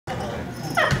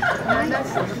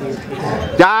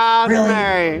Yeah, Really?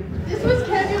 Mary. This was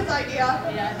Kevin's idea.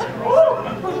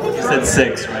 You said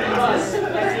 6, right?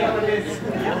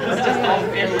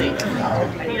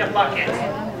 I need a bucket.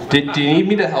 Do you need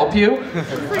me to help you?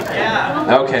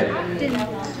 Yeah. Okay.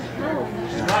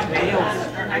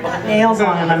 I got nails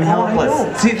on and I'm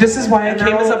helpless. See, this is why I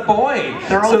came as a boy.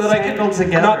 They're all so that I could tangled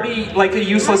together. not be like a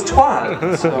useless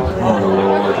twat. So. Oh,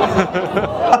 Lord.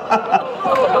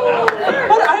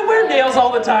 But I wear nails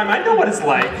all the time. I know what it's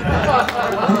like.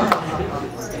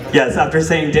 Yes, after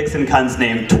saying Dyxson Kuntz'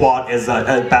 name, twat is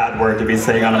a bad word to be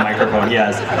saying on a microphone,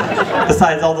 yes.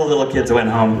 Besides, all the little kids went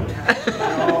home.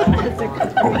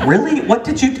 Oh, really? What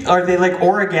did you, are they like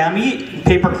origami?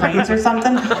 Paper cranes or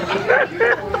something?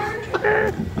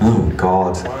 Oh,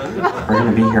 God. We're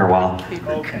gonna be here a while.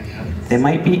 They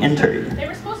might be entered. They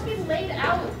were supposed to be laid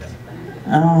out.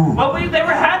 Oh. Well, they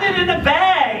were handed in a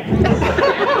bag.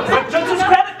 Like Kuntz's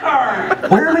credit card.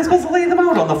 Where am I supposed to lay them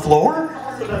out? On the floor?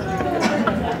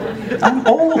 I'm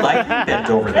old, I can't bend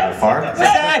over that far. 6,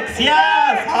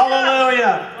 yes!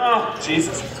 Hallelujah! Oh,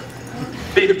 Jesus.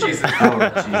 Baby Jesus. Oh,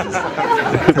 Jesus.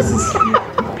 This is...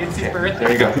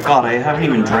 There you go. God, I haven't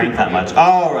even drank that much.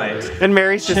 All right. And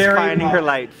Mary's just Cherry finding pop. her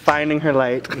light, finding her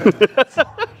light.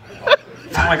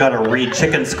 Now I gotta read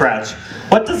Chicken Scratch.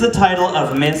 What does the title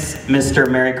of Miss Mr.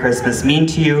 Merry Christmas mean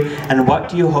to you, and what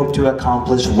do you hope to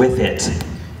accomplish with it?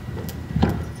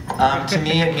 To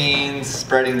me it means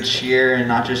spreading cheer, and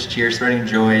not just cheer, spreading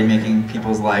joy, making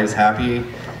people's lives happy,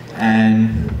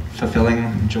 and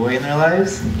fulfilling joy in their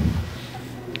lives.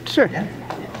 Sure. Yeah.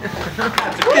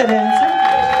 Good answer.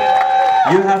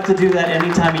 You have to do that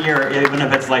any time of year, even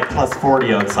if it's like plus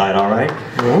 40 outside, all right?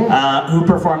 Who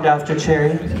performed after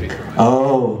Cherry?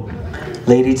 Oh,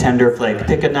 Lady Tenderflake.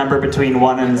 Pick a number between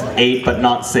 1 and 8, but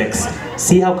not 6.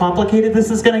 See how complicated this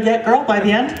is gonna get, girl, by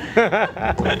the end?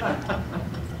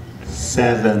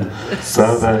 7.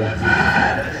 7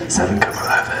 come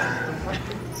 11.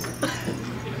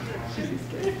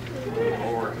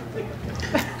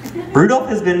 Rudolph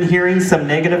has been hearing some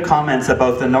negative comments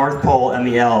about the North Pole and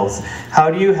the elves. How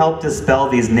do you help dispel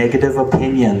these negative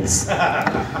opinions?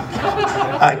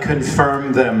 I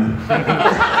confirm them.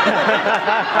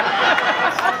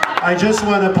 I just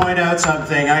want to point out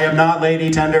something. I am not Lady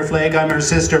Tenderflake, I'm her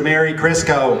sister Mary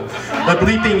Crisco. The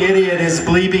bleeping idiot is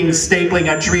bleeping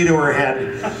stapling a tree to her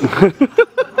head.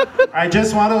 I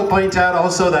just want to point out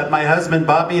also that my husband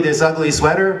bought me this ugly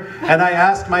sweater, and I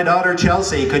asked my daughter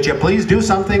Chelsea, could you please do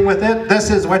something with it? This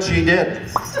is what she did.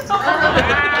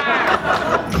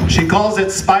 She calls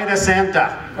it Spider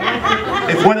Santa.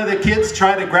 If one of the kids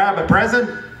try to grab a present,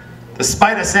 the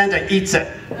Spider Santa eats it.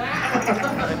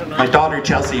 My daughter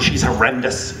Chelsea, she's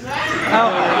horrendous.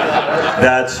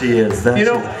 That she is. That You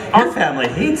know, your family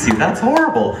hates you. That's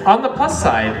horrible. On the plus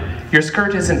side, your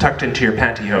skirt isn't tucked into your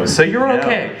pantyhose, so you're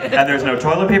okay. And there's no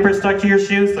toilet paper stuck to your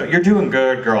shoes, so you're doing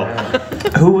good, girl.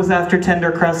 Who was after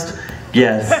Tender Crust?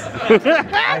 Yes.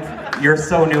 You're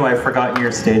so new, I've forgotten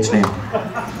your stage name.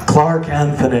 Clark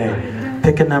Anthony.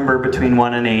 Pick a number between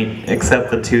 1 and 8, except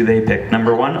the 2 they picked.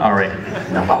 Number 1? All right.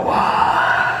 Number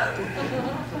 1.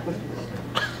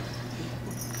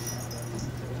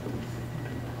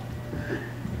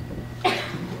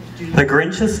 The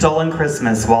Grinch has stolen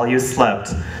Christmas while you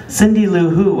slept. Cindy Lou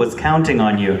Who was counting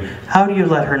on you. How do you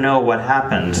let her know what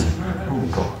happened? Oh,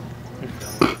 God.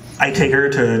 I take her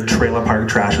to Trailer Park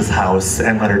Trash's house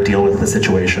and let her deal with the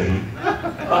situation.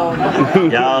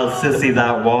 Yeah, sissy,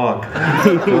 that walk.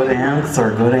 Good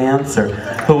answer, good answer.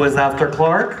 Who was after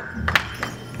Clark?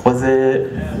 Was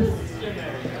it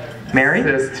Mary?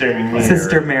 Sister Mary.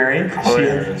 Sister Mary.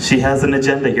 She has an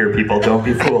agenda here, people. Don't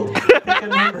be fooled. Pick a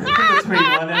number between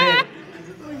 1 and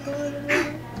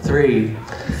 8. 3.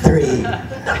 3.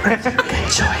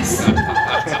 Good choice.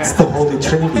 It's the Holy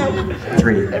Trinity.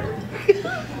 3.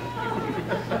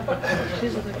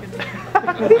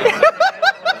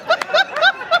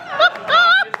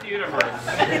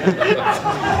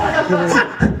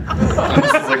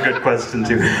 This is a good question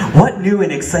too. What new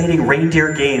and exciting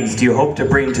reindeer games do you hope to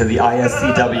bring to the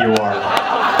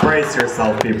ISCWR? Brace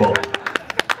yourself, people.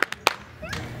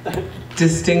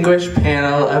 Distinguished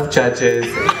panel of judges,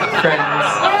 friends,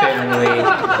 family,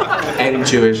 and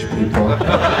Jewish people.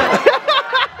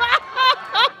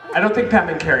 I don't think Pam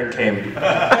and Karen came.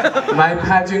 My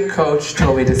pageant coach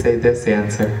told me to say this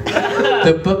answer.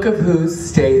 The Book of Who's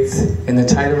states in the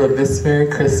title of this Merry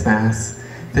Christmas,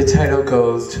 the title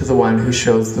goes to the one who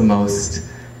shows the most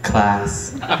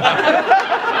class.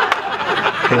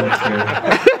 Thank you.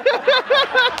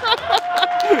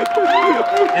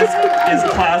 Is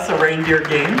class a reindeer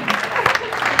game?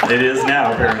 It is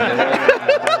now, apparently.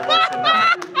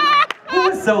 Who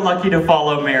is was so lucky to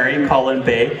follow Mary, Colin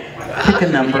Bay. Pick a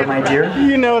number, my dear.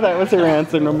 You know that was her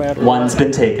answer no matter what. One's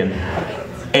been taken.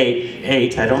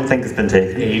 8, I don't think it's been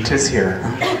taken. 8 is here.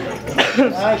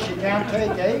 She can't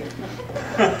take 8.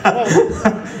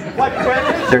 What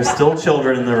credit? There's still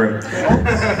children in the room.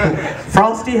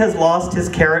 Frosty has lost his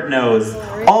carrot nose.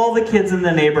 All the kids in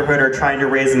the neighborhood are trying to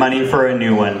raise money for a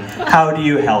new one. How do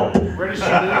you help? Was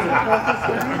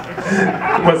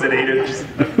it 8 inches?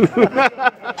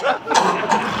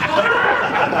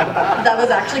 That was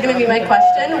actually going to be my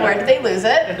question. Where did they lose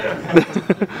it?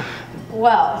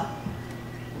 Well.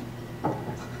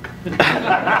 Good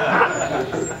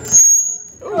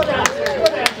answer.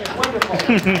 Wonderful.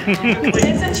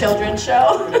 It's a children's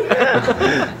show.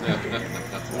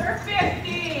 We're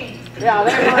 50. Yeah,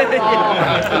 there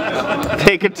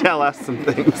They could tell us some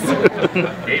things.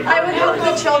 I would help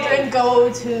the children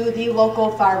go to the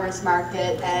local farmer's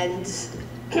market and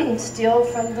steal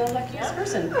from the luckiest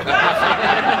person.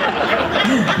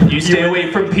 You stay away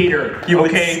from Peter. You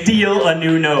would steal a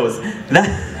new nose.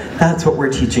 That's what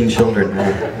we're teaching children.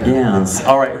 Yes.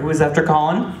 All right, who is after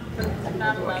Colin?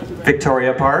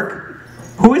 Victoria Park.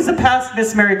 Who is the past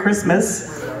Miss Merry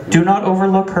Christmas? Do not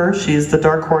overlook her. She is the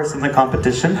dark horse in the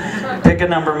competition. Pick a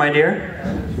number, my dear.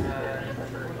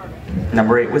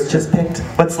 Number 8 was just picked.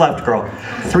 What's left, girl?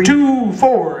 3, 2,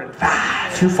 4, and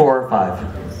 5. 2, 4, or 5.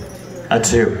 A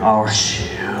 2. All right.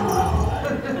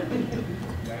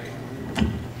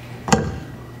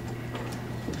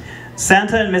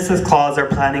 Santa and Mrs. Claus are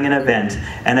planning an event,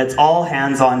 and it's all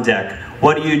hands on deck.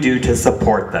 What do you do to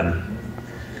support them?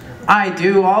 I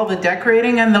do all the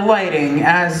decorating and the lighting.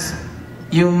 As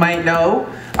you might know,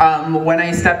 when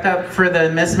I stepped up for the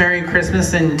Miss Merry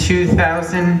Christmas in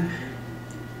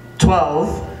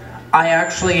 2012, I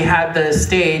actually had the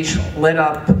stage lit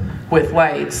up with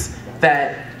lights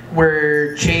that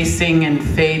were chasing and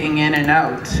fading in and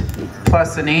out,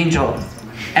 plus an angel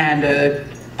and a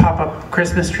pop-up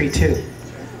Christmas tree too.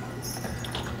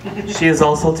 She has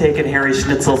also taken Harry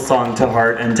Schnitzel's song to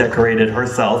heart and decorated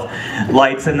herself.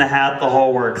 Lights in the hat, the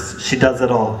whole works. She does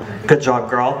it all. Good job,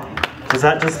 girl. Does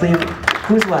that just leave?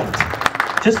 Who's left?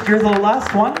 Just you're the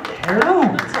last one?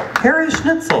 No. Harry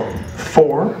Schnitzel.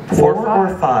 4 or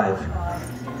 5?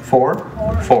 4?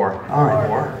 4. All right.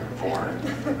 4.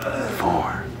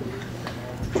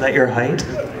 Is that your height?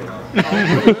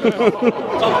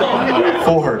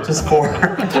 4, just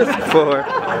 4. Just 4.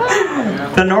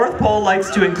 The North Pole likes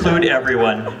to include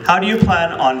everyone. How do you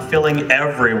plan on filling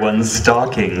everyone's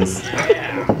stockings?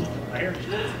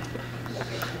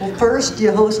 Well, first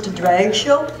you host a drag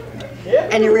show,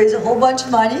 and you raise a whole bunch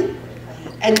of money,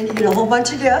 and then you get a whole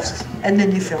bunch of gifts, and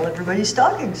then you fill everybody's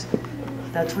stockings.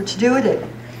 That's what you do with it.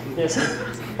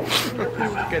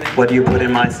 What do you put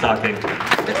in my stocking?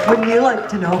 Wouldn't you like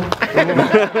to know?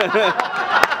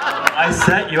 I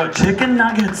set you up. Chicken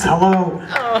nuggets, hello.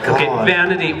 Okay,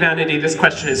 Vanity, this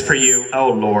question is for you.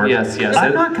 Oh, Lord. Yes.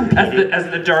 I'm not competing. As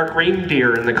the dark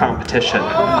reindeer in the competition.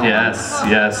 Yes.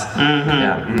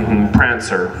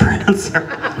 Prancer.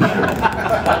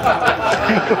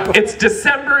 It's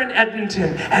December in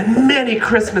Edmonton, and many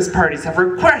Christmas parties have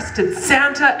requested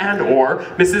Santa and or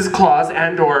Mrs. Claus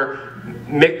and or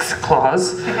Mix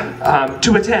Claus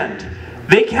to attend.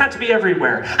 They can't be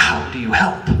everywhere. How do you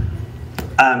help?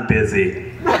 I'm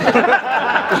busy. Or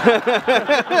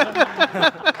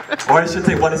I should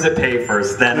say, what does it pay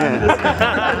first? Then I'm busy.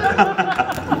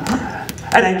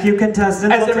 Thank you,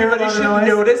 contestants. As everybody should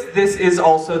notice, this is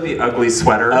also the ugly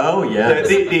sweater. Oh, yes.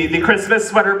 The Christmas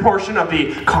sweater portion of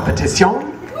the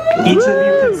competition. Each of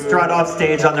you can strut off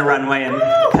stage on the runway and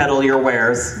peddle your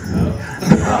wares.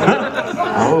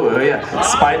 Oh, yeah.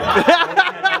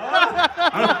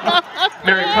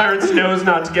 Mary Clarence knows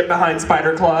not to get behind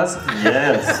spider claws.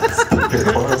 Yes, spider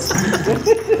claws.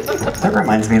 That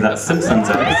reminds me of that Simpsons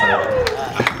episode.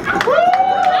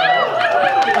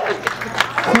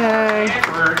 Yay.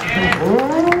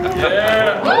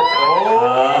 Yeah.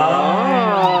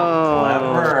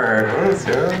 Clever.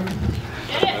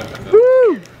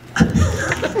 Woo! Oh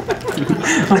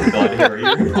my God, Harry,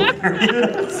 you're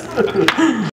hilarious.